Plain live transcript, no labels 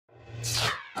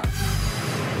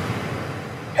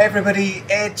Everybody,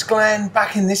 it's Glenn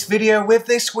back in this video with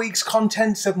this week's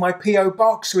contents of my P.O.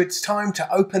 box, so it's time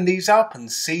to open these up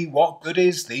and see what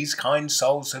goodies these kind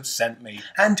souls have sent me.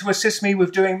 And to assist me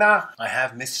with doing that, I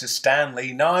have Mr.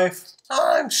 Stanley Knife.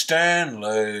 I'm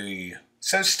Stanley.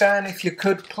 So Stan, if you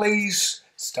could please,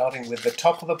 starting with the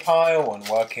top of the pile and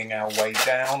working our way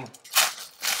down.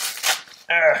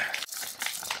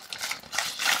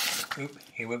 Oop,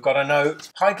 here we've got a note.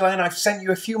 Hi Glenn, I've sent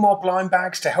you a few more blind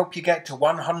bags to help you get to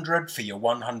 100 for your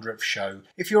 100th show.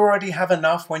 If you already have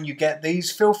enough when you get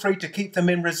these, feel free to keep them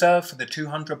in reserve for the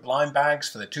 200 blind bags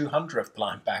for the 200th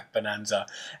blind bag bonanza.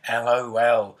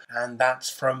 LOL. And that's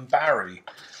from Barry.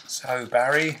 So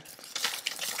Barry,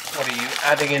 what are you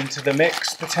adding into the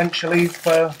mix potentially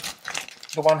for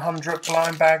the 100th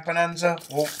blind bag bonanza?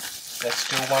 Oh, there's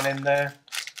still one in there.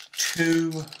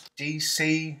 2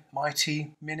 DC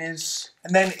Mighty Minis.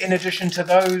 And then in addition to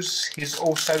those, he's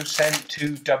also sent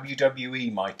 2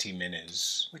 WWE Mighty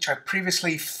Minis, which I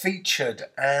previously featured,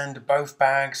 and both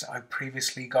bags I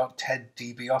previously got Ted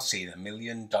DiBiase, the $1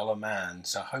 Million Man,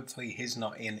 so hopefully he's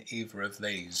not in either of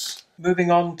these.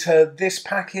 Moving on to this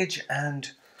package,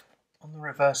 and on the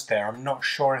reverse there, I'm not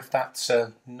sure if that's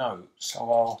a note, so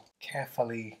I'll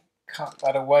carefully cut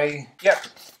that away. Yep,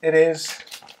 it is.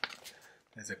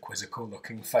 There's a quizzical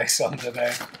looking face under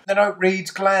there. The note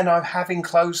reads, Glenn, I have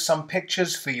enclosed some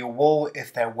pictures for your wall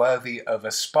if they're worthy of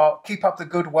a spot. Keep up the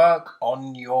good work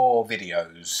on your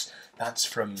videos. That's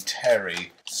from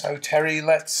Terry. So Terry,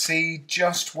 let's see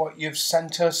just what you've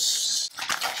sent us.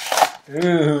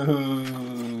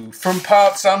 Ooh, from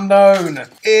parts unknown.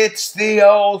 It's the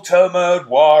Ultimate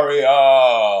Warrior.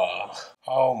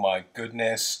 Oh my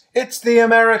goodness. It's the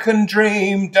American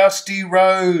Dream, Dusty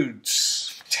Rhodes.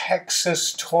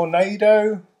 Texas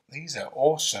Tornado. These are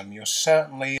awesome. You'll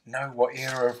certainly know what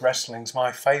era of wrestling's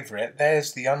my favourite.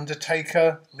 There's The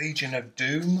Undertaker, Legion of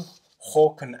Doom,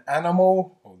 Hawk and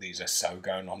Animal. Oh, these are so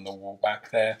going on the wall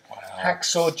back there. Wow.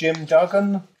 Hacksaw Jim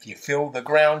Duggan. If you feel the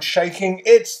ground shaking,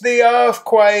 it's the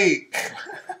Earthquake.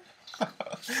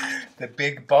 The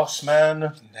Big Boss Man.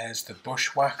 And there's the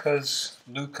Bushwhackers,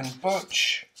 Luke and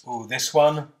Butch. Oh, this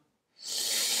one.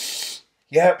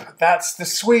 Yep, that's the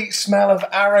sweet smell of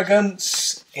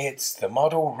arrogance. It's the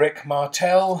model Rick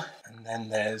Martel. And then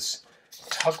there's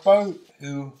Tugboat,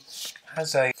 who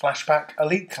has a Flashback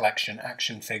Elite Collection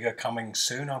action figure coming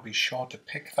soon. I'll be sure to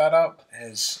pick that up.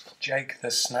 There's Jake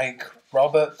the Snake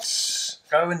Roberts.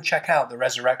 Go and check out The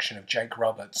Resurrection of Jake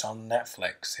Roberts on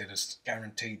Netflix. It is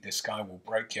guaranteed this guy will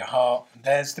break your heart.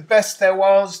 There's the best there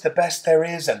was, the best there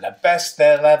is, and the best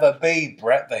there'll ever be,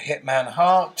 Bret the Hitman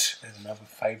Hart. There's another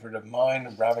favourite of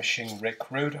mine, Ravishing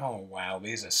Rick Rude. Oh wow,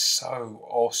 these are so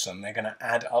awesome. They're going to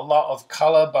add a lot of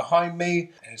colour behind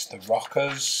me. There's the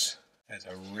Rockers. There's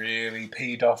a really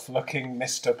peed off looking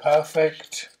Mr.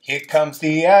 Perfect. Here comes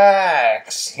the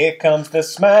axe. Here comes the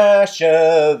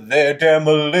smasher. Their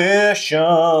demolition.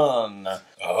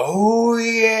 Oh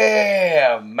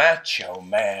yeah, Macho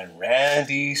Man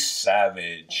Randy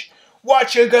Savage.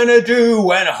 What you gonna do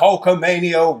when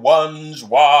Hulkamania 1's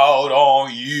wild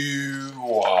on you?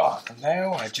 And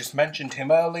now, I just mentioned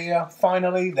him earlier.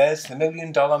 Finally, there's the $1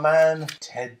 Million Man,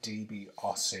 Ted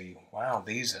DiBiase. Wow,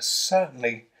 these are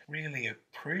certainly really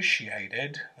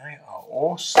appreciated. They are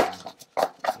awesome.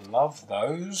 Love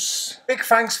those. Big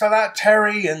thanks for that,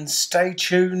 Terry, and stay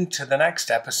tuned to the next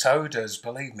episode, as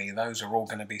believe me, those are all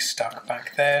going to be stuck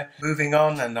back there. Moving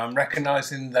on, and I'm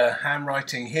recognising the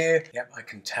handwriting here. Yep, I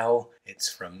can tell it's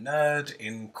from Nerd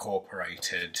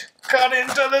Incorporated. Cut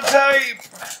into the tape!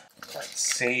 Let's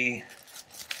see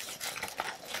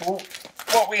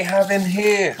what we have in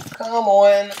here. Come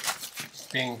on.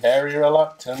 Being very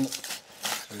reluctant.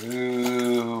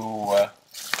 Ooh,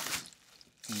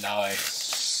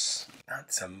 nice.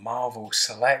 That's a Marvel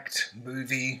Select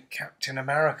movie Captain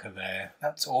America there.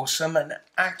 That's awesome. And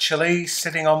actually,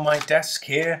 sitting on my desk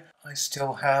here, I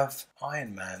still have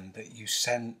Iron Man that you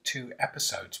sent 2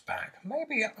 episodes back.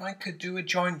 Maybe I could do a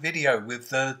joint video with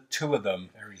the 2 of them.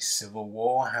 Very Civil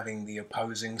War, having the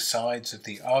opposing sides of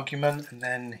the argument. And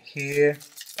then here,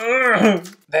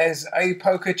 there's a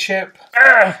poker chip,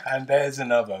 and there's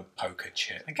another poker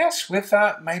chip. I guess with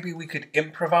that, maybe we could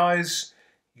improvise.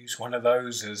 Use one of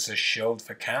those as a shield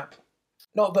for Cap.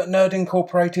 Not that Nerd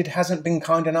Incorporated hasn't been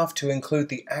kind enough to include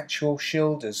the actual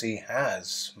shield as he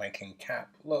has, making Cap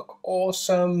look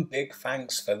awesome. Big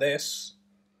thanks for this.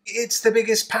 It's the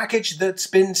biggest package that's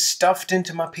been stuffed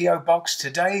into my P.O. box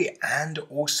today, and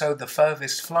also the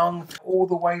furthest flung, all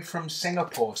the way from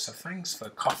Singapore. So thanks for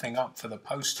coughing up for the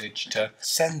postage to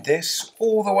send this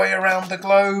all the way around the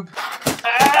globe.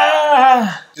 Ah!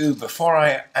 Ooh, before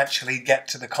I actually get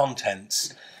to the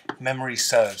contents, if memory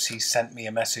serves, he sent me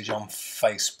a message on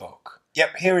Facebook.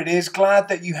 Yep, here it is. Glad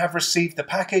that you have received the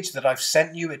package that I've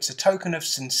sent you. It's a token of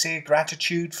sincere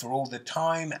gratitude for all the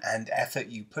time and effort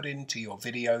you put into your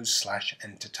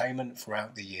videos/entertainment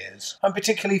throughout the years. I'm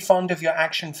particularly fond of your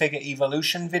action figure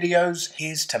evolution videos.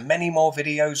 Here's to many more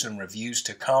videos and reviews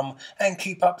to come, and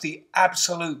keep up the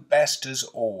absolute best as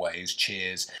always.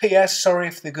 Cheers. P.S. Sorry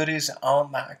if the goodies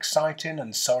aren't that exciting,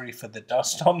 and sorry for the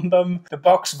dust on them. The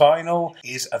box vinyl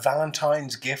is a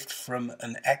Valentine's gift from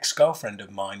an ex-girlfriend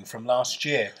of mine from last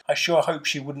year. I sure hope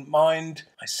she wouldn't mind.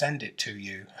 I send it to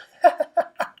you.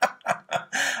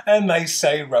 And they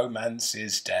say romance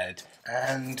is dead.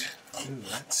 And ooh,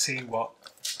 let's see what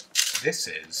this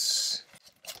is.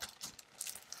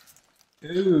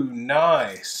 Ooh,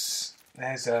 nice.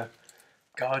 There's a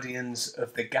Guardians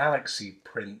of the Galaxy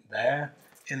print there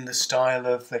in the style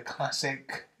of the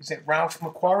classic, is it Ralph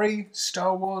McQuarrie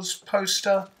Star Wars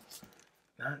poster?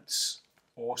 That's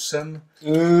awesome.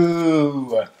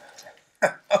 Ooh.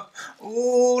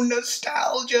 Ooh,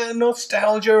 nostalgia,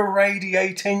 nostalgia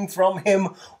radiating from him,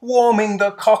 warming the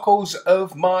cockles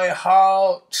of my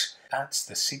heart. That's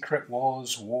the Secret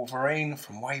Wars Wolverine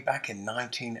from way back in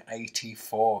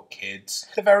 1984, kids.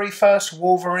 The very first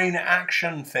Wolverine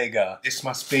action figure. This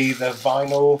must be the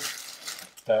vinyl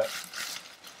that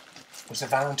was a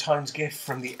Valentine's gift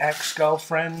from the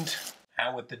ex-girlfriend,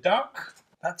 Howard the Duck.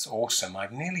 That's awesome.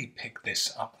 I've nearly picked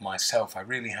this up myself. I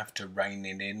really have to rein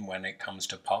it in when it comes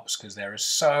to pops because there are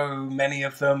so many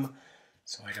of them.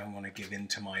 So I don't want to give in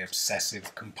to my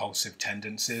obsessive compulsive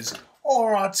tendencies,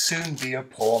 or I'd soon be a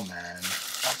poor man.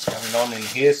 What's going on in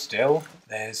here still?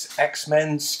 There's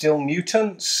X-Men Still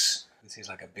Mutants. This is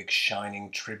like a big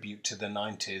shining tribute to the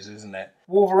 90s, isn't it?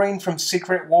 Wolverine from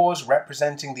Secret Wars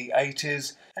representing the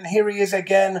 80s. And here he is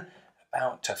again,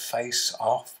 about to face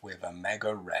off with a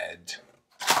Mega Red.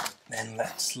 Then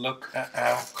let's look at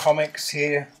our comics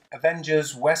here.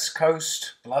 Avengers West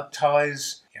Coast, Blood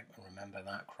Ties. Yep, I remember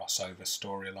that crossover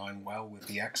storyline well with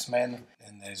the X-Men.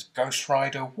 Then there's Ghost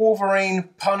Rider, Wolverine,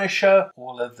 Punisher.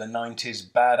 All of the 90s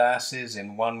badasses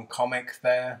in one comic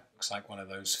there. Looks like one of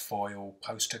those foil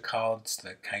poster cards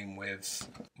that came with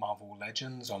Marvel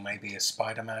Legends or maybe a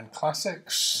Spider-Man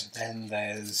Classics. Then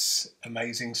there's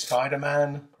Amazing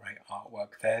Spider-Man. Great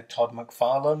artwork there, Todd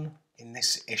McFarlane. In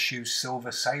this issue,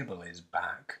 Silver Sable is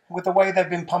back. With the way they've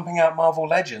been pumping out Marvel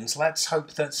Legends, let's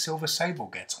hope that Silver Sable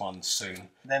gets one soon.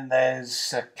 Then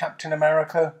there's Captain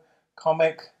America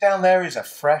comic. Down there is a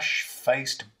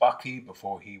fresh-faced Bucky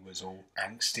before he was all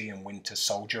angsty and Winter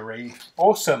Soldier-y.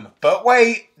 Awesome. But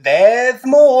wait, there's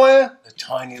more. The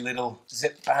tiny little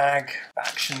zip bag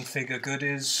action figure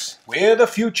goodies. We're the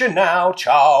future now,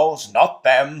 Charles, not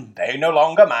them. They no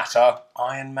longer matter.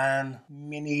 Iron Man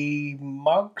mini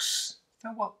mugs. Is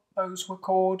that what those were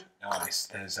called? Nice.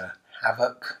 There's a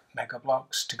Havoc Mega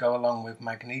Blocks to go along with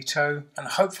Magneto. And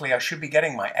hopefully I should be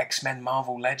getting my X-Men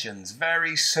Marvel Legends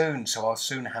very soon, so I'll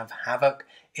soon have Havoc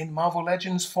in Marvel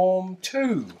Legends form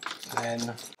too.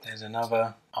 Then there's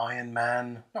another Iron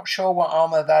Man. Not sure what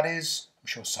armour that is. I'm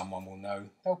sure someone will know.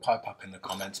 They'll pipe up in the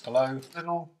comments below.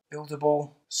 Little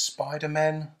buildable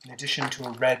Spider-Men. In addition to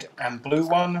a red and blue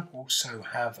one, also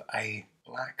have a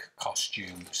black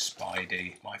costume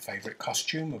Spidey. My favourite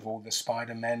costume of all the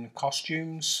Spider-Men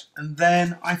costumes. And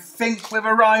then I think we've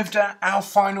arrived at our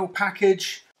final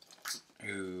package.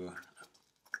 Ooh,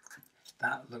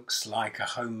 that looks like a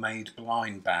homemade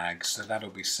blind bag, so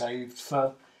that'll be saved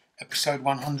for episode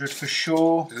 100 for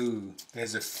sure. Ooh,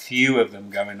 there's a few of them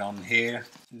going on here.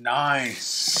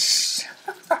 Nice.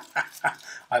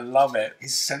 I love it.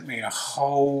 He's sent me a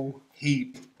whole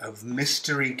heap of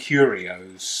mystery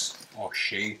curios, or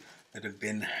she, that have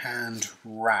been hand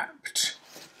wrapped.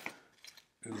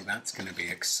 Ooh, that's going to be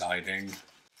exciting.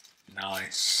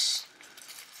 Nice.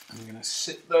 I'm going to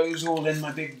sit those all in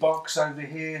my big box over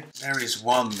here. There is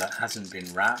one that hasn't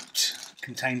been wrapped.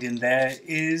 Contained in there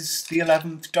is the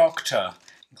 11th Doctor,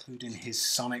 including his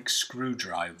sonic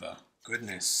screwdriver.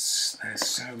 Goodness, there's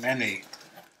so many.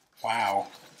 Wow.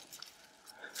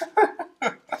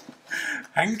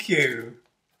 Thank you.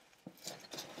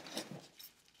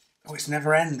 Oh, it's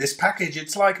never end. This package,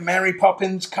 it's like Mary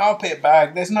Poppins' carpet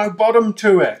bag. There's no bottom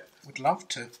to it. Would love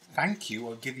to thank you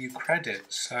or give you credit,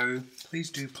 so please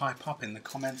do pipe up in the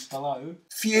comments below.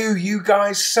 Phew, you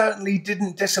guys certainly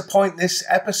didn't disappoint this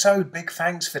episode. Big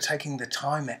thanks for taking the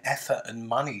time, effort and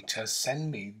money to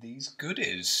send me these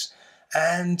goodies.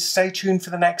 And stay tuned for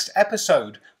the next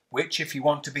episode, which, if you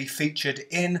want to be featured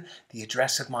in, the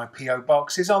address of my P.O.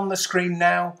 box is on the screen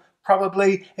now.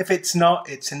 Probably. If it's not,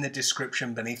 it's in the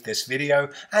description beneath this video.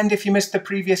 And if you missed the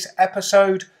previous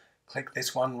episode, click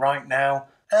this one right now.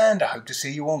 And I hope to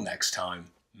see you all next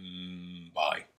time. Bye.